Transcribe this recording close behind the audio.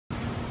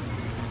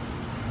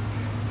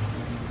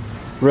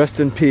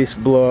Rest in peace,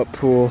 blow up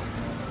pool.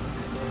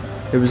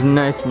 It was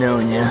nice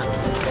knowing you.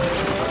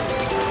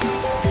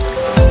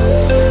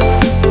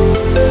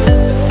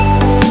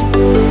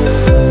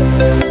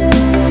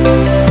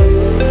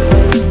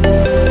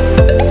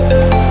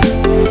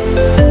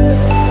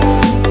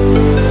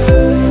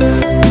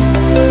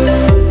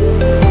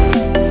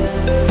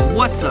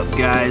 What's up,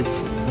 guys?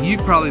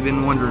 You've probably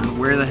been wondering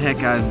where the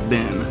heck I've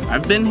been.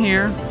 I've been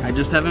here, I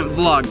just haven't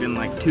vlogged in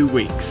like 2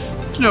 weeks.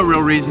 There's no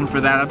real reason for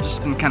that. I've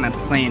just been kind of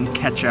playing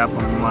catch up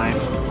on life.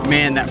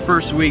 Man, that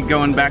first week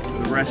going back to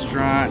the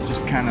restaurant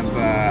just kind of,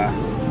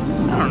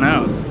 I don't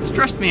know,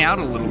 stressed me out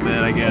a little bit,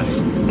 I guess.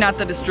 Not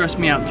that it stressed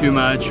me out too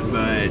much,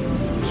 but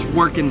just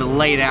working the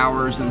late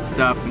hours and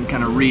stuff and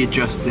kind of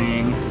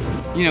readjusting,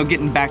 you know,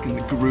 getting back in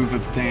the groove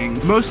of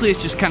things. Mostly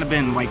it's just kind of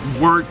been like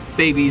work,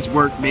 babies,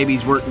 work,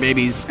 babies, work,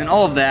 babies, and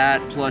all of that,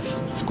 plus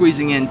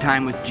squeezing in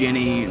time with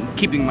Jenny and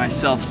keeping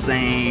myself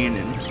sane,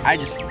 and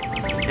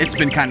it's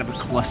been kind of a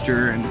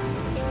cluster, and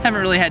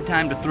haven't really had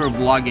time to throw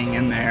vlogging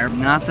in there.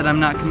 Not that I'm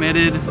not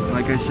committed,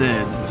 like I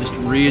said, just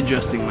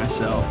readjusting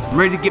myself. I'm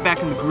ready to get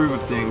back in the groove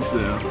of things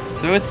though.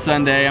 So it's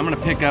Sunday, I'm gonna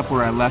pick up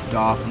where I left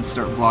off and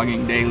start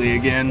vlogging daily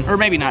again. Or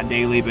maybe not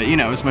daily, but you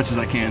know, as much as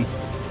I can.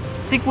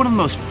 I think one of the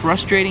most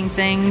frustrating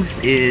things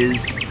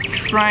is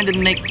trying to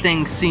make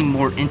things seem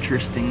more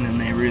interesting than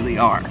they really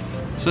are.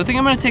 So I think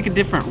I'm gonna take a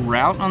different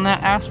route on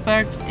that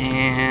aspect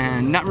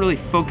and not really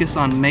focus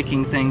on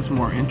making things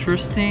more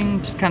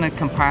interesting, just kind of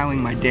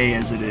compiling my day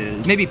as it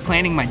is. Maybe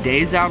planning my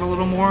days out a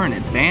little more in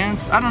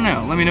advance. I don't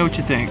know, let me know what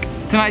you think.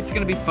 Tonight's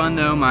gonna be fun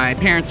though. My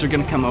parents are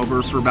gonna come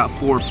over for about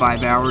 4 or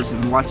 5 hours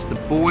and watch the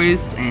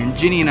boys, and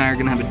Jenny and I are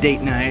gonna have a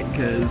date night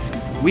because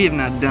we have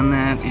not done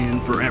that in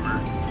forever.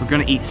 We're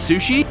gonna eat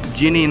sushi.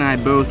 Jenny and I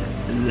both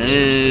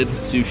love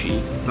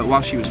sushi, but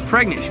while she was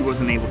pregnant, she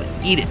wasn't able to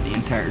eat it the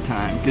entire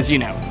time because, you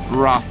know,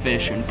 raw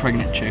fish and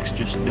pregnant chicks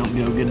just don't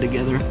go good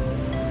together.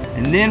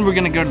 And then we're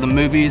gonna go to the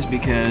movies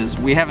because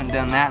we haven't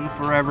done that in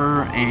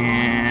forever,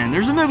 and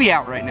there's a movie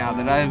out right now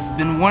that I've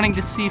been wanting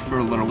to see for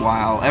a little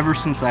while, ever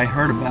since I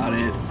heard about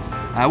it.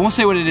 I won't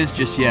say what it is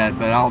just yet,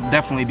 but I'll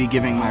definitely be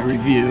giving my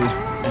review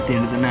at the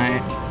end of the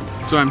night.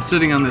 So I'm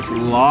sitting on this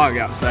log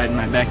outside in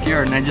my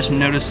backyard, and I just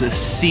noticed this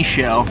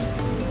seashell.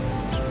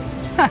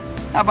 Huh,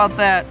 how about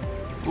that?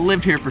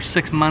 Lived here for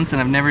 6 months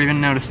and I've never even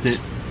noticed it.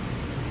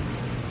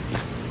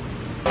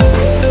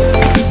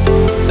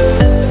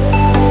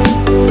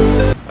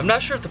 I'm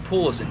not sure if the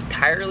pool is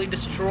entirely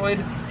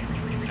destroyed.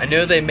 I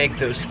know they make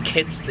those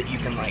kits that you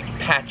can like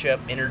patch up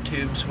inner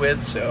tubes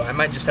with, so I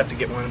might just have to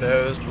get one of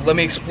those. Let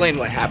me explain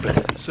what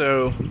happened.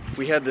 So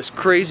we had this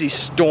crazy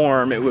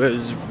storm. It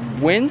was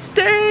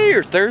Wednesday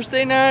or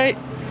Thursday night.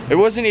 It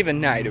wasn't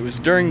even night, it was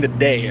during the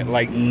day at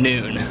like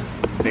noon.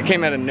 It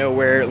came out of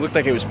nowhere. It looked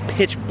like it was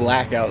pitch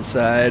black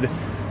outside.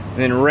 And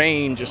then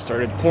rain just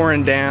started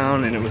pouring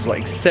down, and it was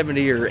like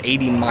 70 or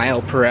 80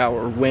 mile per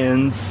hour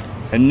winds.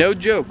 And no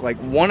joke, like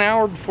 1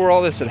 hour before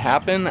all this had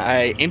happened,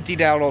 I emptied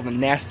out all the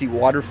nasty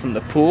water from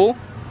the pool.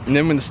 And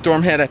then when the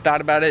storm hit, I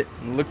thought about it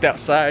and looked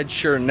outside.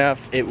 Sure enough,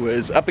 it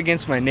was up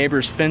against my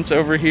neighbor's fence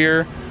over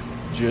here,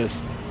 just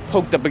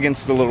poked up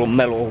against the little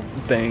metal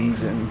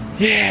things. And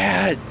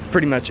yeah, it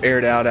pretty much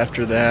aired out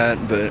after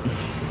that, but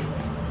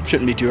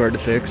shouldn't be too hard to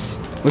fix.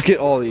 Look at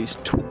all these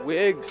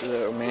twigs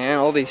though, man.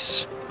 All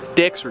these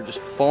sticks were just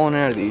falling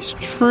out of these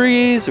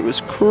trees. It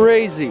was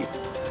crazy.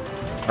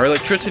 Our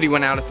electricity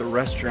went out at the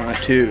restaurant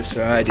too,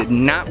 so I did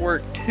not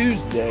work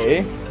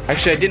Tuesday.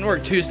 Actually, I didn't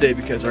work Tuesday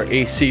because our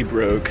AC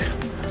broke.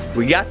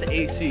 We got the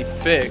AC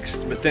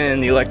fixed, but then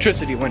the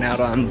electricity went out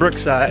on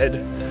Brookside,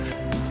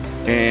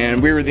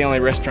 and we were the only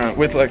restaurant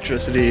with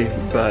electricity,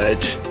 but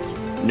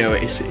no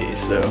AC,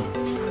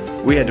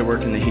 so we had to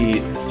work in the heat.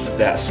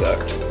 That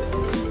sucked.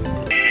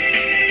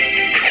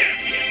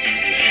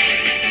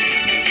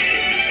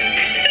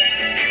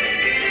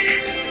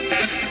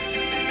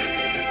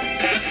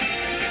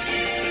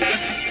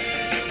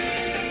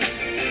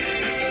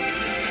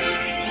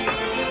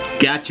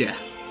 Gotcha.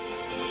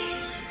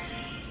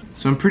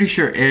 So I'm pretty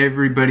sure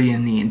everybody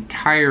in the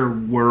entire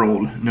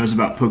world knows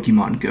about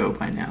Pokemon Go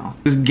by now.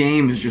 This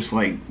game is just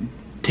like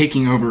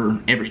taking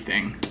over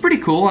everything. It's pretty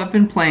cool. I've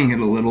been playing it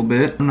a little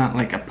bit. I'm not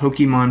like a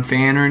Pokemon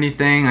fan or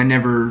anything. I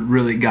never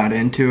really got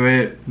into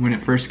it when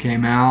it first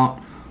came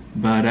out,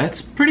 but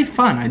it's pretty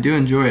fun. I do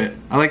enjoy it.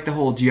 I like the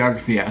whole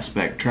geography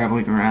aspect,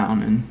 traveling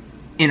around and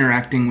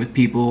interacting with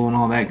people and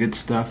all that good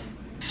stuff.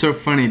 It's so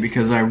funny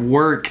because I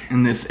work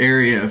in this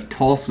area of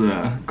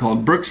Tulsa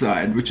called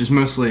Brookside, which is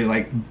mostly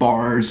like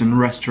bars and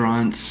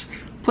restaurants,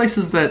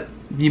 places that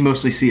you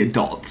mostly see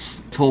adults.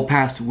 This whole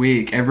past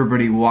week,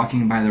 everybody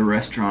walking by the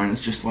restaurant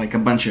is just like a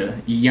bunch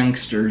of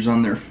youngsters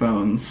on their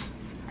phones.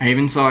 I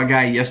even saw a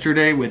guy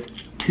yesterday with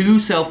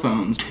 2 cell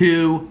phones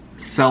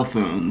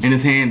in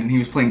his hand, and he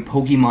was playing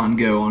Pokemon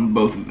Go on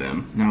both of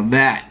them. Now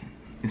that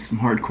is some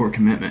hardcore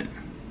commitment.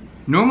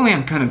 Normally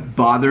I'm kind of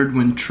bothered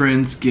when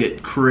trends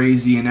get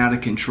crazy and out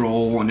of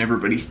control and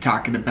everybody's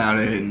talking about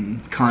it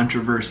and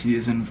controversy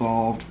is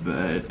involved,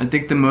 but I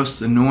think the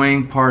most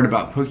annoying part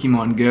about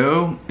Pokemon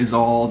Go is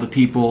all the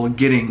people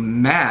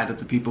getting mad at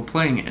the people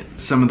playing it.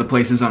 Some of the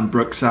places on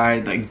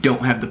Brookside like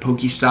don't have the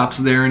Pokestops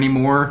there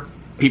anymore.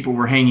 People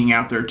were hanging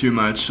out there too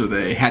much, so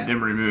they had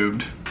them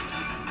removed.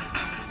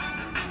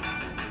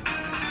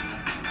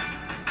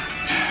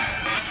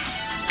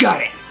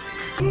 Got it!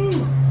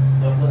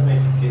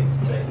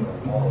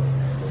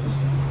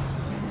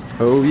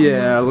 Oh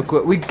yeah, look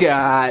what we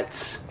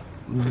got.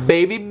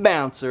 Baby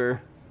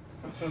Bouncer.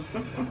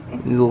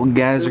 These little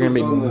guys are gonna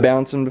be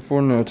bouncing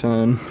before no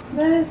time.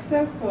 That is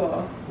so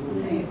cool.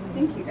 Nice.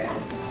 Thank you guys.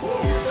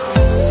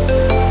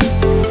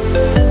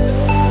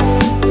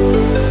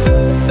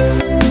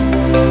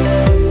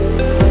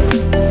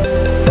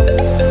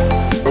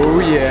 Oh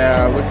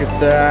yeah, look at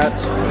that.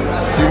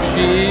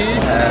 Sushi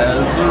has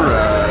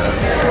arrived.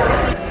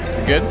 Is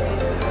it good?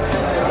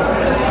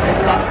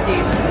 Zesty.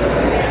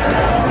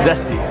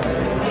 Zesty.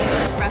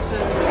 Fresh.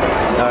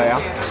 Oh yeah?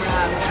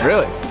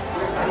 Really?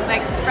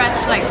 Like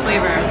fresh, like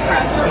flavor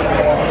fresh.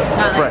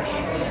 Not Fresh.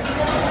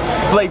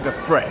 Flavor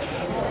fresh.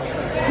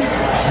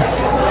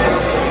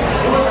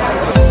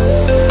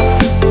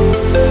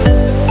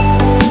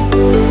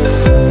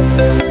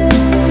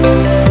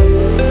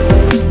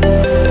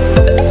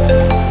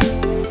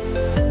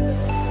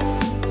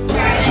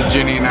 So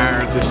Jenny and I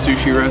are at the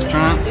sushi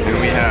restaurant and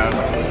we have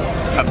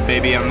a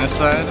baby on this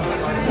side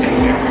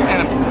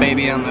and a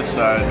baby on this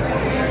side.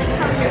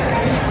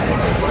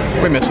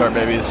 We miss our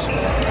babies.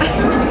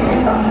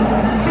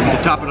 To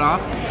top it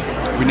off,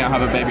 we now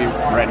have a baby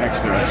right next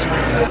to us.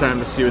 Time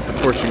to see what the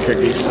fortune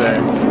cookies say.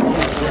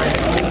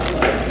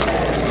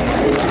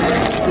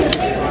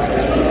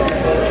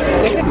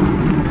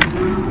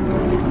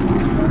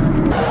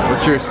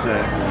 What's yours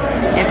say?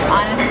 If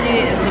honesty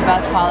is the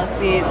best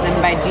policy,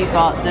 then by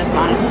default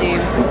dishonesty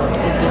is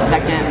the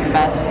second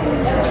best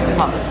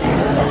policy.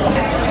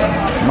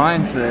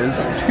 Mine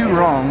says, 2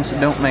 wrongs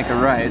don't make a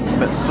right,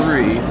 but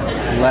 3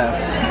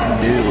 lefts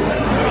do.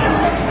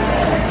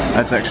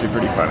 That's actually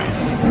pretty funny.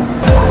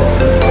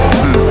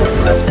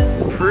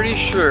 Pretty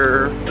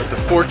sure that the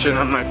fortune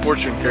on my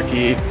fortune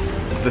cookie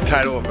is the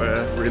title of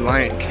a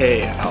Relient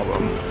K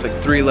album. It's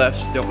like 3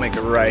 lefts don't make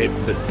a right,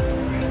 but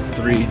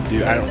 3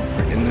 do. I don't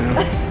freaking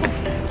know.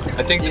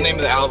 I think the name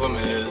of the album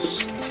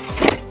is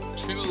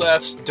 2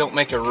 lefts don't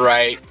make a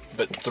right,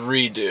 but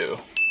 3 do.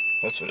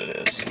 That's what it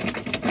is.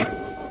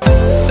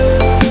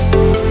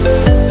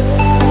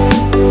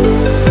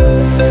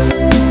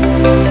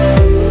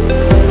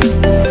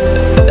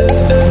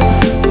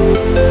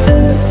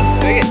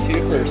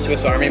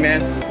 Swiss Army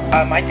Man?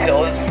 My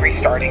till is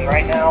restarting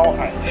right now.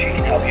 She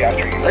can help you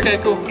after you. Okay,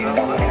 cool.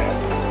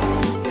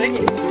 Thank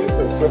you.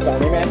 For Swiss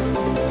Army Man?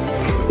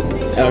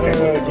 Okay.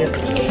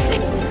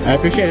 I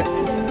appreciate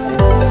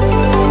it.